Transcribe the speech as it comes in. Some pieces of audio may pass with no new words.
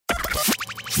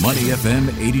Money FM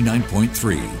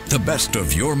 89.3, the best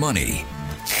of your money.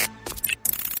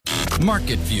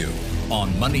 Market View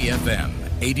on Money FM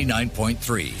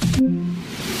 89.3.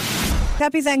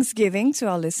 Happy Thanksgiving to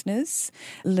our listeners.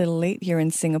 A little late here in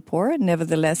Singapore,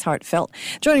 nevertheless heartfelt.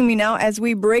 Joining me now as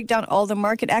we break down all the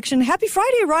market action. Happy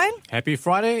Friday, Ryan. Happy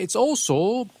Friday. It's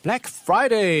also Black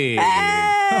Friday.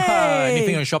 Hey!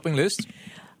 Anything on your shopping list?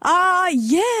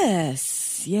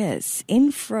 Yes.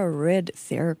 Infrared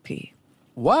therapy.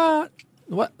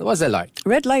 What's that like?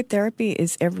 Red light therapy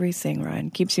is everything,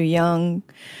 Ryan. Keeps you young.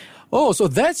 Oh, so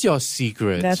that's your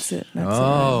secret. That's it.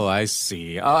 I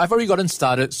see. I've already gotten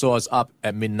started, so I was up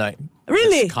at midnight.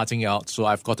 Really? Just cutting out, so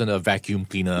I've gotten a vacuum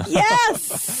cleaner.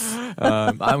 Yes!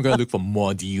 I'm going to look for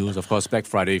more deals. Of course, Black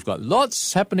Friday, you've got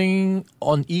lots happening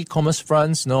on e-commerce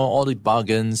fronts, all the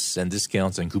bargains and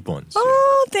discounts and coupons.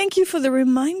 Oh, thank you for the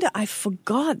reminder. I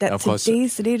forgot that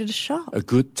today's the day to shop. A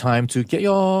good time to get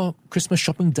your Christmas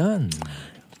shopping done.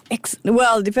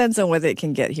 Well, it depends on whether it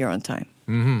can get here on time.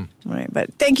 Mm-hmm. Right,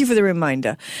 but thank you for the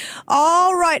reminder.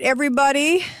 All right,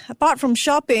 everybody. Apart from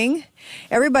shopping,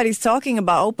 everybody's talking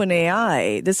about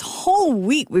OpenAI. This whole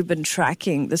week we've been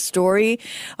tracking the story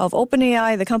of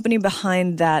OpenAI, the company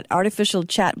behind that artificial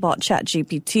chatbot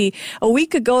ChatGPT. A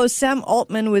week ago, Sam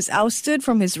Altman was ousted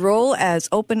from his role as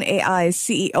OpenAI's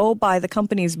CEO by the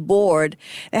company's board.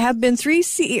 There have been 3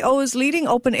 CEOs leading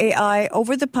OpenAI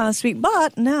over the past week,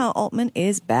 but now Altman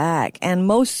is back. And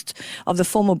most of the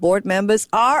former board members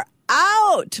are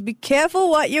out. Be careful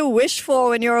what you wish for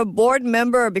when you're a board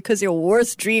member because your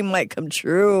worst dream might come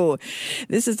true.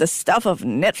 This is the stuff of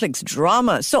Netflix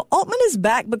drama. So Altman is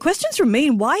back, but questions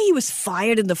remain why he was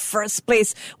fired in the first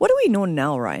place. What do we know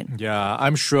now, Ryan? Yeah,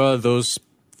 I'm sure those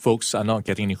folks are not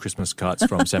getting any Christmas cards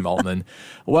from Sam Altman.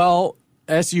 Well,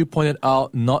 as you pointed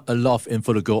out, not a lot of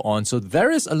info to go on. So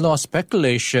there is a lot of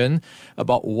speculation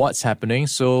about what's happening.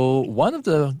 So one of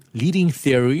the leading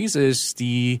theories is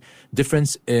the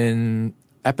difference in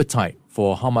appetite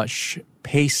for how much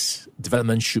pace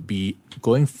development should be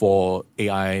going for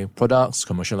AI products,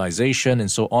 commercialization,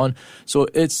 and so on. So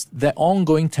it's that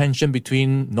ongoing tension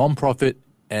between non-profit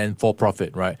and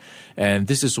for-profit, right? And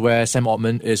this is where Sam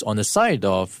Altman is on the side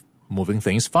of moving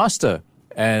things faster.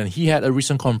 And he had a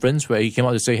recent conference where he came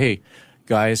out to say, hey,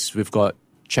 guys, we've got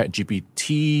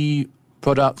ChatGPT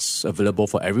products available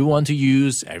for everyone to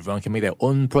use. Everyone can make their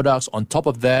own products on top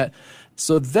of that.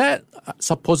 So that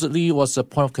supposedly was a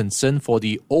point of concern for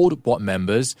the old board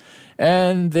members.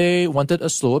 And they wanted a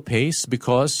slower pace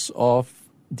because of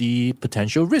the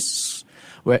potential risks.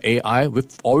 Where AI,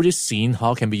 we've already seen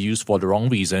how it can be used for the wrong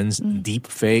reasons, deep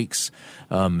fakes,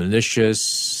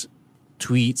 malicious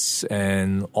tweets,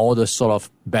 and all the sort of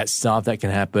bad stuff that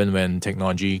can happen when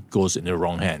technology goes in the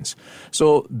wrong hands.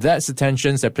 So that's the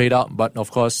tensions that played out. But of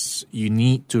course, you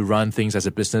need to run things as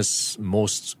a business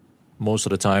most of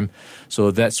the time.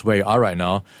 So that's where you are right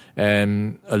now.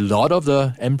 And a lot of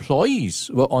the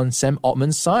employees were on Sam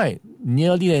Altman's side.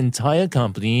 Nearly the entire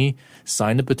company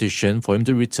signed a petition for him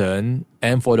to return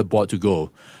and for the board to go.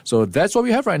 So that's what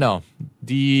we have right now.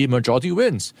 The majority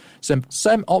wins.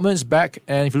 Sam Altman is back,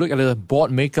 and if you look at the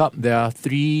board makeup, there are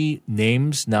 3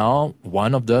 names now.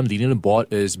 One of them leading the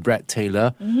board is Brad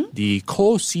Taylor, the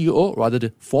co-CEO, rather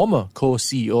the former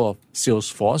co-CEO of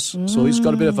Salesforce. So he's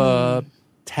got a bit of a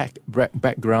tech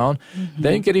background.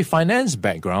 Then you get a finance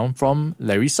background from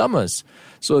Larry Summers.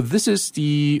 So this is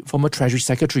the former Treasury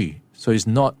Secretary. So he's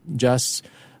not just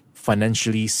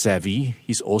financially savvy,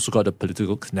 he's also got the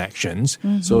political connections.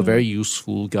 So a very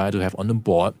useful guy to have on the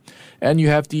board. And you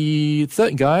have the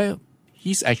third guy,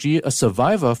 he's actually a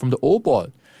survivor from the old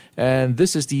board. And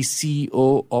this is the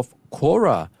CEO of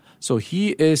Quora. So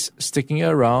he is sticking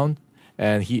around,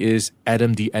 and he is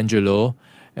Adam D'Angelo.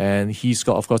 And he's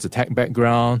got, of course, a tech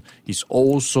background. He's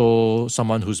also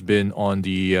someone who's been on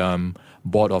the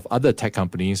board of other tech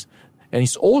companies. And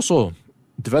he's also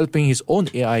developing his own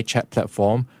AI chat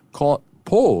platform called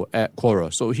Poe at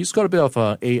Quora. So he's got a bit of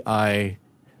AI,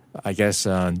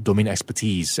 domain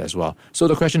expertise as well. So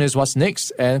the question is, what's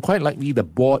next? And quite likely the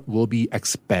board will be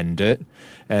expanded.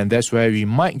 And that's where we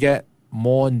might get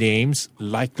more names,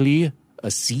 likely a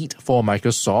seat for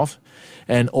Microsoft,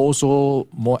 and also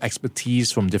more expertise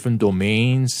from different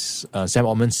domains. Sam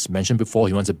Altman's mentioned before,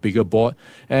 he wants a bigger board,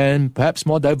 and perhaps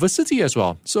more diversity as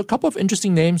well. So a couple of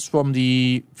interesting names from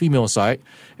the female side.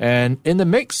 And in the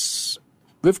mix,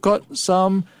 we've got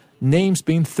some names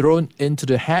being thrown into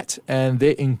the hat, and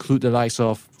they include the likes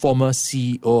of former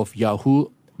CEO of Yahoo,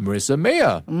 Marissa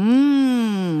Mayer.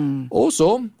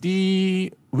 Also,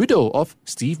 the widow of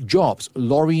Steve Jobs,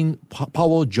 Laureen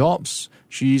Powell Jobs.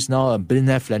 She's now a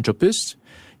billionaire philanthropist.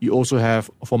 You also have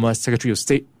former Secretary of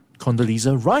State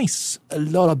Condoleezza Rice. A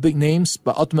lot of big names,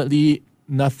 but ultimately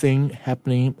nothing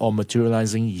happening or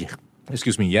materializing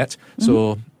yet.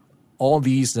 So all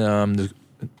these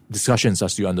discussions are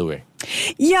still underway.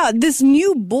 Yeah, this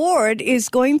new board is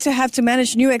going to have to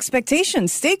manage new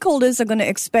expectations. Stakeholders are going to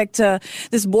expect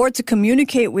this board to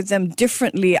communicate with them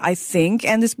differently, I think.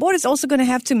 And this board is also going to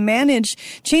have to manage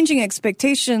changing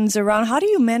expectations around how do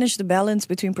you manage the balance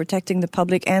between protecting the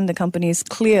public and the company's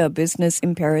clear business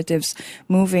imperatives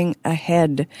moving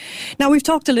ahead. Now, we've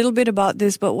talked a little bit about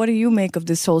this, but what do you make of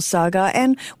this whole saga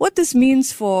and what this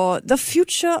means for the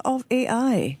future of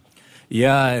AI?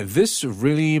 Yeah, this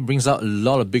really brings out a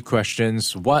lot of big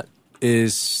questions. What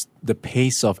is the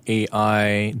pace of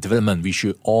AI development we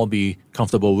should all be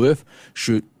comfortable with?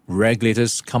 Should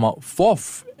regulators come out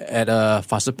forth at a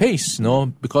faster pace?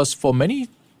 Because for many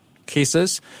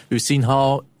cases, we've seen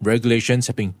how regulations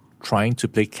have been trying to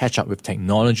play catch up with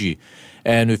technology.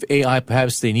 And with AI,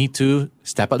 perhaps they need to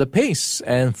step up the pace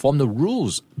and form the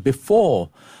rules before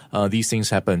these things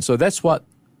happen. So that's what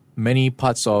many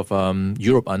parts of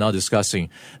Europe are now discussing,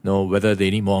 whether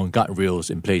they need more guardrails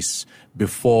in place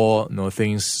before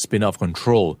things spin out of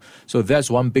control. So that's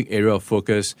one big area of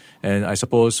focus. And I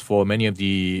suppose for many of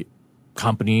the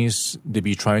companies, they'll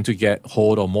be trying to get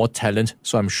hold of more talent.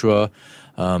 So I'm sure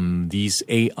these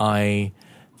AI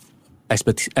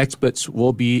experts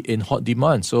will be in hot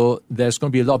demand. So there's going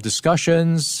to be a lot of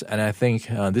discussions. And I think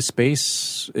this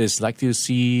space is likely to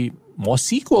see more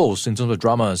sequels in terms of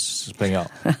dramas playing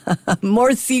out.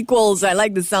 More sequels. I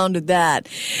like the sound of that.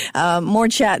 More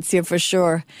chats here for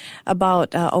sure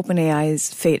about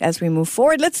OpenAI's fate as we move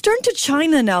forward. Let's turn to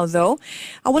China now, though.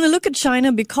 I want to look at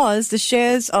China because the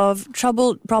shares of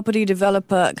troubled property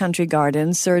developer Country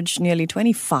Garden surged nearly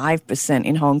 25%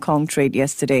 in Hong Kong trade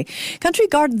yesterday. Country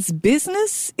Garden's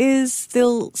business is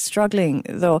still struggling,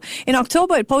 though. In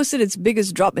October, it posted its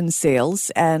biggest drop in sales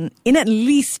and in at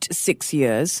least 6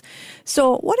 years.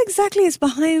 So what exactly is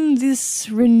behind this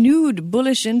renewed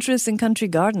bullish interest in Country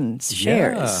Garden's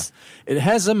shares? Yeah. It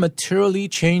hasn't materially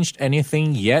changed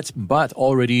anything yet, but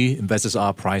already investors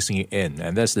are pricing it in.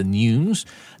 And that's the news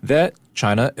that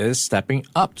China is stepping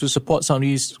up to support some of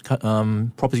these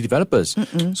property developers.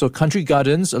 So Country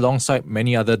Gardens, alongside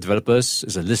many other developers,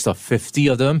 is a list of 50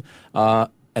 of them, are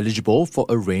eligible for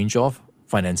a range of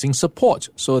financing support.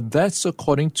 So that's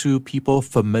according to people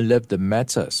familiar with the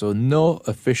matter. So no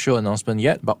official announcement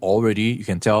yet, but already you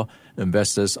can tell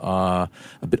investors are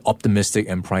a bit optimistic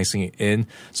and pricing it in.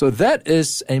 So that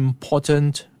is an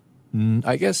important,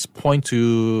 point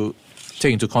to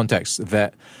take into context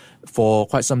that for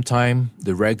quite some time,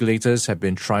 the regulators have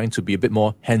been trying to be a bit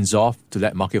more hands-off to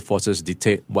let market forces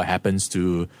dictate what happens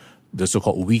to the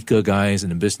so-called weaker guys in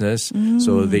the business.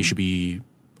 So they should be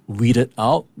weeded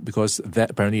out because that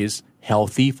apparently is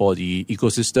healthy for the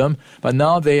ecosystem. But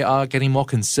now they are getting more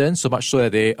concerned, so much so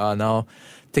that they are now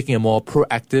taking a more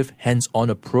proactive, hands-on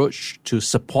approach to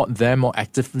support them more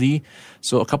actively.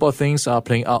 So a couple of things are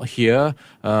playing out here.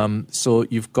 So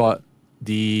you've got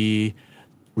the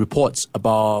reports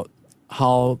about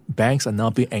how banks are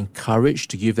now being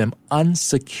encouraged to give them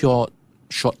unsecured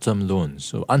short-term loans.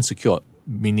 So unsecured,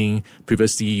 meaning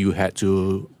previously you had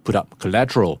to put up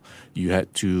collateral. You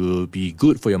had to be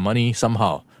good for your money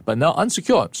somehow. But now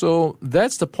unsecured. So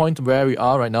that's the point where we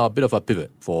are right now, a bit of a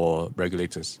pivot for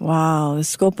regulators. Wow. The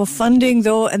scope of funding,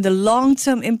 though, and the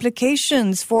long-term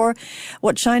implications for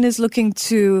what China is looking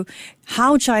to,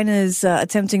 how China is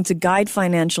attempting to guide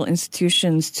financial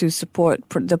institutions to support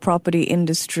the property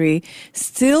industry,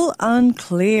 still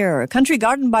unclear. Country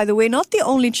Garden, by the way, not the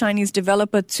only Chinese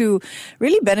developer to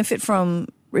really benefit from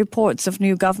reports of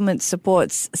new government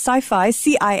supports.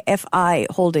 CIFI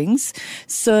Holdings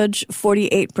surged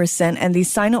 48%, and the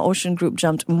Sino-Ocean Group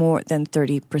jumped more than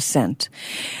 30%.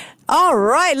 All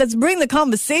right, let's bring the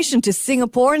conversation to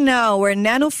Singapore now, where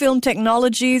nanofilm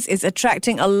technologies is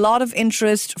attracting a lot of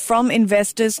interest from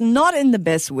investors, not in the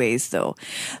best ways, though.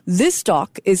 This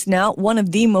stock is now one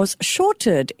of the most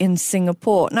shorted in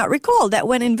Singapore. Now, recall that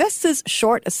when investors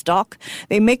short a stock,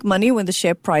 they make money when the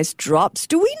share price drops.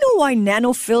 Do we know why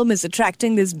nanofilm is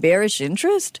attracting this bearish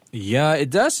interest? Yeah, it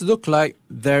does look like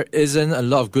there isn't a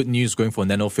lot of good news going for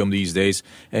nanofilm these days,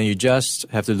 and you just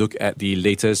have to look at the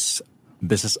latest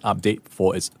business update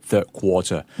for its third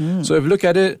quarter. So if you look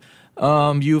at it,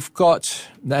 you've got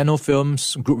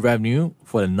Nanofilm's group revenue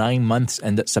for the 9 months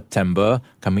ended September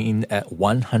coming in at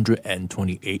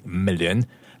 128 million.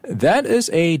 That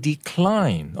is a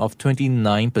decline of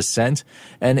 29%,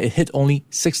 and it hit only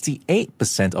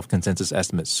 68% of consensus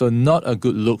estimates. So not a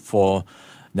good look for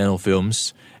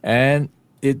Nanofilms. And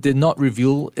it did not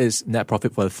reveal its net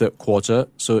profit for the third quarter,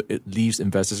 so it leaves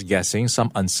investors guessing,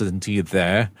 some uncertainty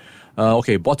there.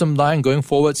 Bottom line going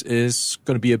forwards is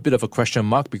going to be a bit of a question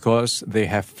mark because they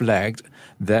have flagged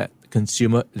that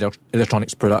consumer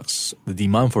electronics products, the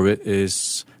demand for it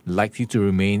is likely to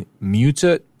remain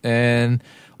muted. And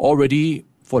already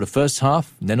for the first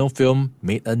half, Nanofilm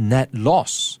made a net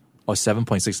loss of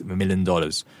 $7.6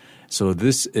 million. So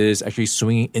this is actually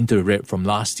swinging into the red from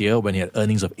last year when it had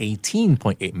earnings of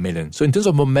 $18.8 million. So in terms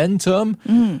of momentum,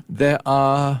 there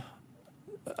are,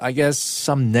 I guess,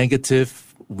 some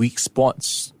negative weak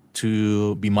spots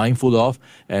to be mindful of,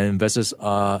 and investors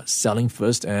are selling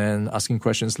first and asking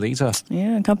questions later.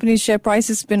 Yeah, company's share price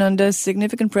has been under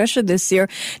significant pressure this year.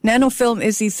 Nanofilm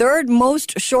is the third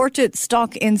most shorted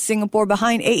stock in Singapore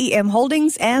behind AEM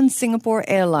Holdings and Singapore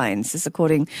Airlines. This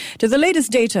according to the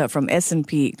latest data from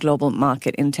S&P Global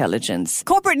Market Intelligence.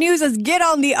 Corporate news is get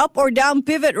on the up or down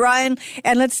pivot, Ryan.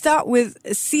 And let's start with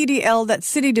CDL, that's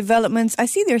City Developments. I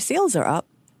see their sales are up.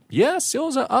 Yeah,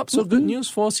 sales are up, so good news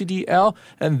for CDL.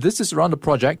 And this is around the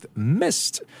project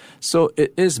Mist. So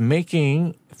it is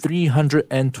making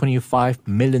 $325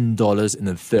 million in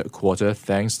the third quarter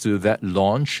thanks to that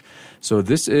launch. So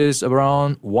this is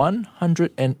around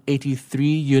 183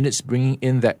 units, bringing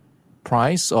in that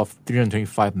price of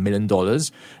 $325 million.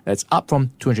 That's up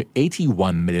from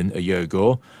 $281 million a year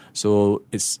ago. So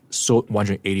it's sold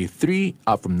 183,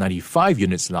 up from 95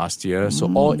 units last year.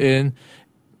 So all in,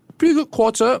 pretty good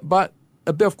quarter, but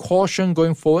a bit of caution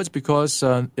going forwards because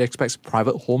it expects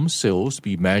private home sales to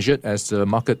be measured as the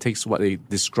market takes what they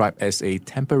describe as a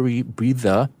temporary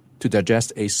breather to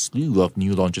digest a slew of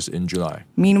new launches in July.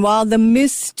 Meanwhile, the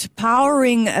Mist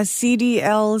powering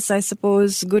CDL's, I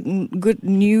suppose, good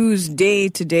news day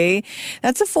today.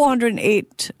 That's a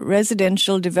 408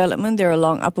 residential development. They're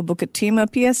along Upper Bukit Timah.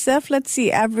 PSF, let's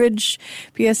see, average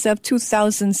PSF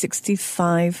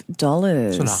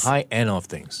 $2,065. So the high end of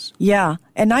things. Yeah,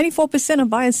 and 94%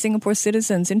 of buyers Singapore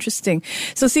citizens. Interesting.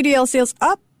 So CDL sales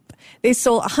up. They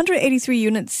sold 183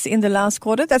 units in the last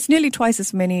quarter. That's nearly twice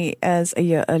as many as a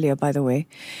year earlier, by the way.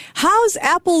 How's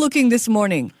Apple looking this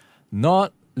morning?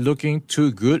 Not looking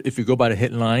too good if you go by the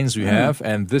headlines we have.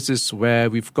 And this is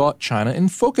where we've got China in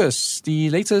focus.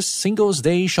 The latest Singles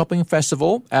Day shopping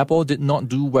festival, Apple did not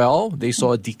do well. They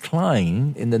saw a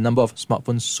decline in the number of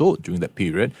smartphones sold during that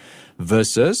period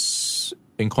versus,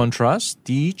 in contrast,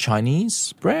 the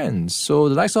Chinese brands. So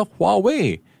the likes of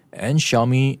Huawei and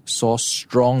Xiaomi saw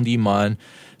strong demand.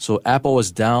 So Apple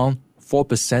was down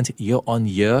 4% year on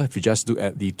year if you just look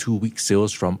at the 2-week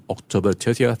sales from October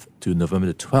 30th to November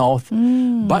the 12th.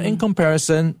 But in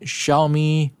comparison,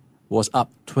 Xiaomi was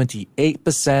up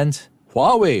 28%.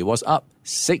 Huawei was up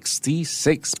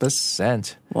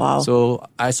 66%. Wow. So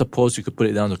I suppose you could put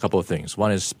it down to a couple of things.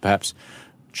 One is perhaps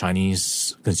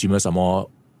Chinese consumers are more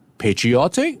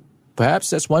patriotic. Perhaps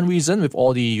that's one reason with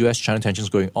all the US-China tensions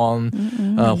going on.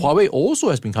 Huawei also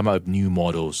has been coming out with new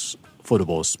models,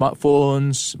 foldable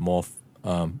smartphones, more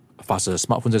faster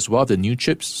smartphones as well, the new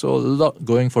chips. So a lot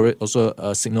going for it. Also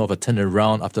a signal of a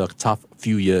turnaround after a tough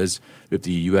few years with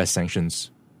the US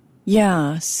sanctions.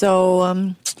 Yeah,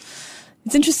 so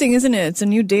it's interesting, isn't it? It's a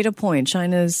new data point.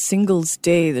 China's Singles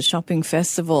Day, the shopping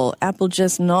festival. Apple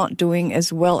just not doing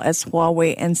as well as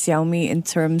Huawei and Xiaomi in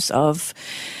terms of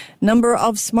number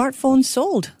of smartphones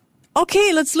sold.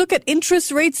 Okay, let's look at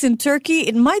interest rates in Turkey.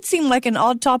 It might seem like an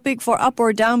odd topic for up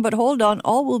or down, but hold on,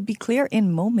 all will be clear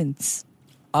in moments.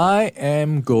 I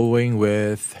am going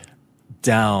with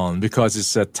down because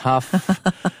it's a tough,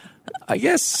 I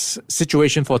guess,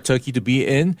 situation for Turkey to be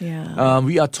in. Yeah.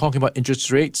 We are talking about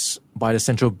interest rates by the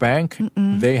central bank.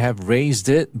 They have raised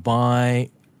it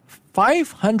by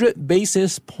 500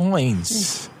 basis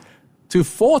points to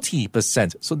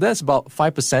 40%. So that's about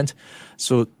 5%.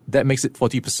 So that makes it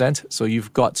 40%. So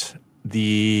you've got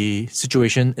the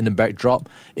situation in the backdrop,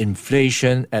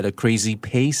 inflation at a crazy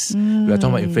pace. We are talking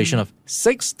about inflation of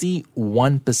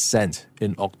 61%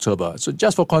 in October. So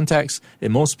just for context,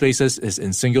 in most places it's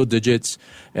in single digits,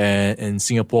 and in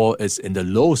Singapore it's in the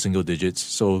low single digits.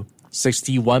 So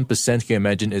 61%, you can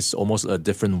imagine, is almost a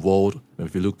different world.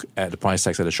 If you look at the price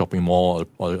tags at a shopping mall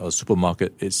or a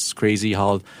supermarket, it's crazy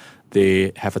how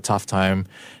they have a tough time.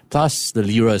 Plus, the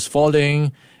lira is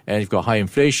falling, and you've got high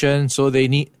inflation, so they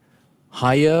need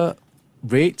higher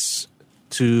rates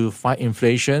to fight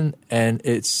inflation, and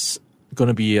it's going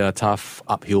to be a tough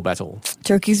uphill battle.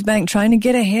 Turkey's bank trying to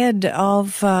get ahead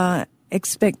of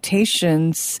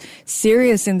expectations,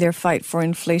 serious in their fight for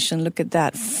inflation. Look at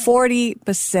that,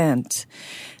 40%.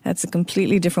 That's a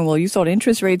completely different world. You thought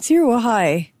interest rates here were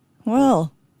high.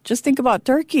 Well, Just think about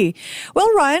turkey.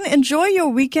 Well, Ryan, enjoy your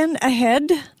weekend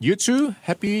ahead. You too.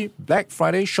 Happy Black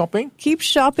Friday shopping. Keep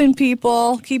shopping,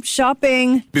 people. Keep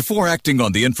shopping. Before acting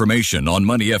on the information on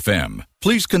Money FM,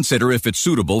 please consider if it's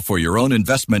suitable for your own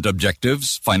investment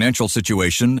objectives, financial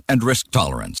situation, and risk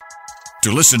tolerance.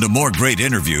 To listen to more great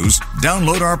interviews,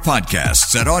 download our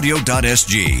podcasts at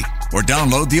audio.sg or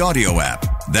download the audio app.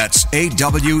 That's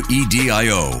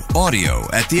AWEDIO,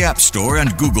 audio at the App Store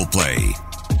and Google Play.